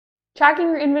Tracking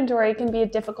your inventory can be a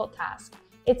difficult task.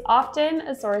 It's often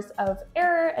a source of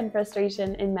error and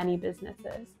frustration in many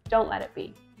businesses. Don't let it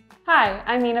be. Hi,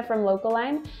 I'm Nina from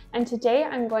Localine, and today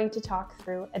I'm going to talk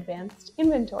through advanced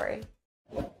inventory.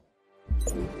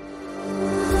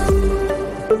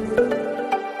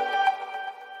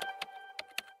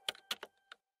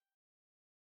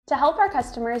 To help our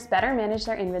customers better manage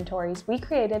their inventories, we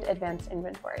created Advanced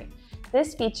Inventory.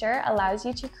 This feature allows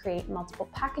you to create multiple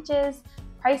packages,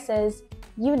 prices,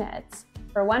 units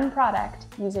for one product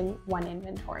using one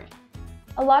inventory.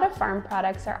 A lot of farm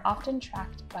products are often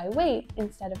tracked by weight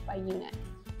instead of by unit.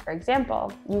 For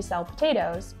example, you sell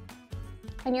potatoes,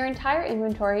 and your entire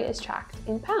inventory is tracked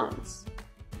in pounds.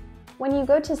 When you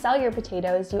go to sell your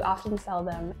potatoes, you often sell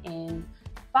them in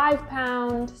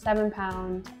 5-pound,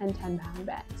 7-pound, and 10-pound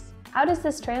bags. How does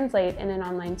this translate in an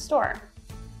online store?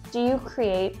 Do you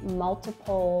create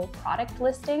multiple product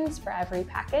listings for every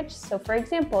package? So for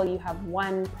example, you have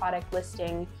one product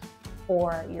listing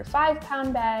for your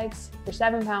 5-pound bags, your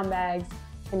 7-pound bags,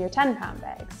 and your 10-pound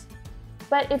bags.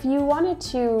 But if you wanted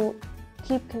to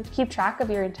keep track of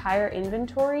your entire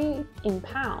inventory in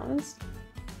pounds,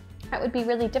 that would be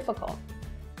really difficult.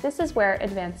 This is where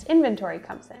Advanced Inventory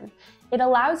comes in. It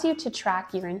allows you to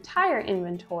track your entire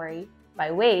inventory by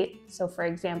weight. So for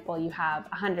example, you have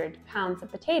 100 pounds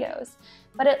of potatoes,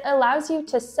 but it allows you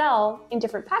to sell in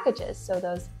different packages. So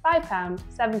those 5-pound,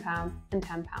 7-pound, and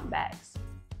 10-pound bags.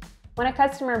 When a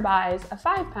customer buys a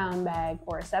 5-pound bag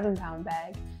or a 7-pound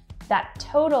bag, that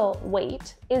total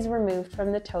weight is removed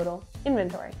from the total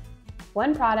inventory.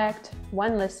 One product,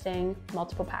 one listing,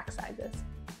 multiple pack sizes.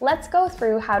 Let's go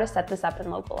through how to set this up in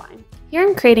Localine. Here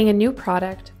I'm creating a new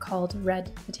product called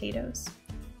red potatoes.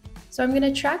 So I'm going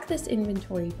to track this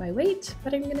inventory by weight,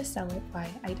 but I'm going to sell it by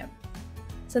item.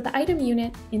 So the item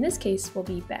unit in this case will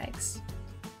be bags,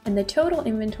 and the total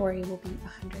inventory will be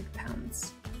 100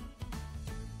 pounds.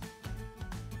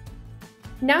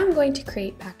 Now I'm going to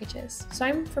create packages.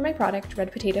 So for my product,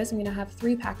 red potatoes, I'm going to have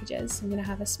 3 packages. I'm going to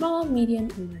have a small, medium,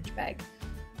 and large bag.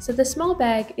 So the small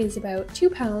bag is about 2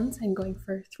 pounds and going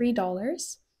for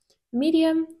 $3.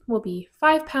 Medium will be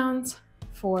 5 pounds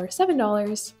for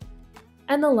 $7,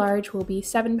 and the large will be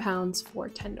 7 pounds for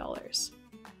 $10.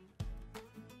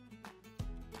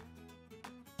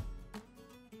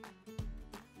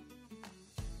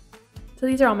 So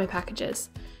these are all my packages.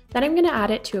 Then I'm going to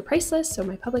add it to a price list, so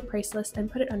my public price list,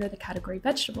 and put it under the category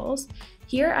vegetables.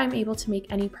 Here I'm able to make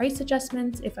any price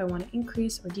adjustments if I want to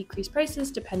increase or decrease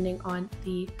prices depending on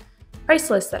the price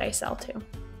list that I sell to.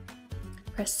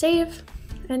 Press save,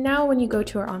 and now when you go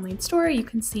to our online store, you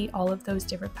can see all of those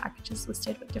different packages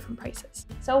listed with different prices.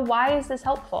 So why is this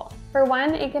helpful? For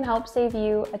one, it can help save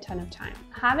you a ton of time.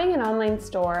 Having an online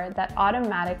store that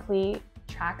automatically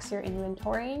tracks your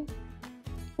inventory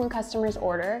when customers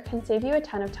order can save you a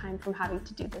ton of time from having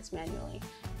to do this manually.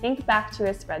 Think back to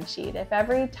a spreadsheet. If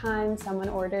every time someone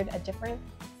ordered a different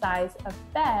size of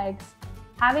bags,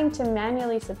 having to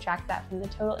manually subtract that from the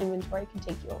total inventory can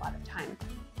take you a lot of time.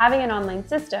 Having an online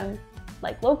system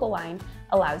like Localine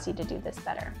allows you to do this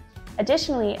better.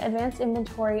 Additionally, Advanced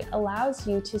Inventory allows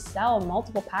you to sell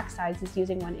multiple pack sizes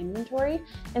using one inventory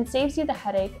and saves you the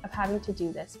headache of having to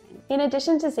do this. In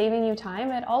addition to saving you time,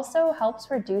 it also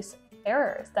helps reduce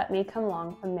errors that may come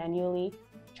along from manually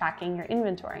tracking your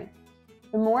inventory.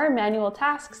 The more manual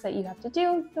tasks that you have to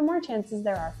do, the more chances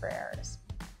there are for errors.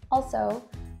 Also,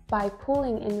 by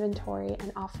pooling inventory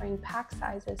and offering pack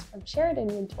sizes from shared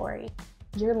inventory,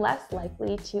 you're less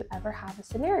likely to ever have a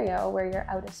scenario where you're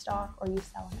out of stock or you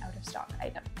sell an out of stock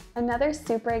item. Another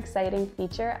super exciting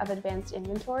feature of Advanced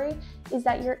Inventory is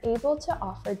that you're able to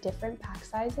offer different pack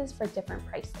sizes for different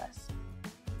price lists.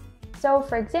 So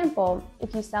for example,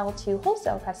 if you sell to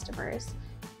wholesale customers,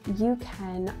 you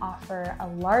can offer a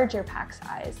larger pack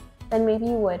size than maybe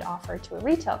you would offer to a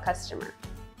retail customer.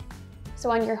 So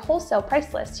on your wholesale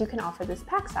price list, you can offer this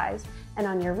pack size, and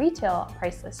on your retail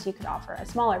price list, you could offer a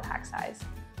smaller pack size.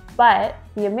 But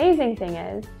the amazing thing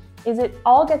is it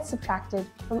all gets subtracted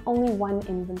from only one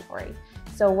inventory.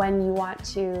 So when you want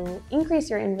to increase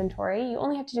your inventory, you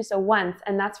only have to do so once,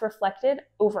 and that's reflected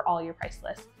over all your price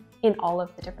lists in all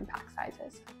of the different pack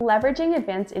sizes. Leveraging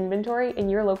Advanced Inventory in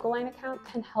your Localine account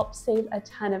can help save a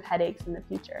ton of headaches in the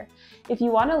future. If you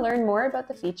want to learn more about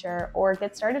the feature or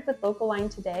get started with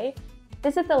Localine today,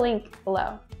 visit the link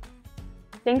below.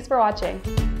 Thanks for watching.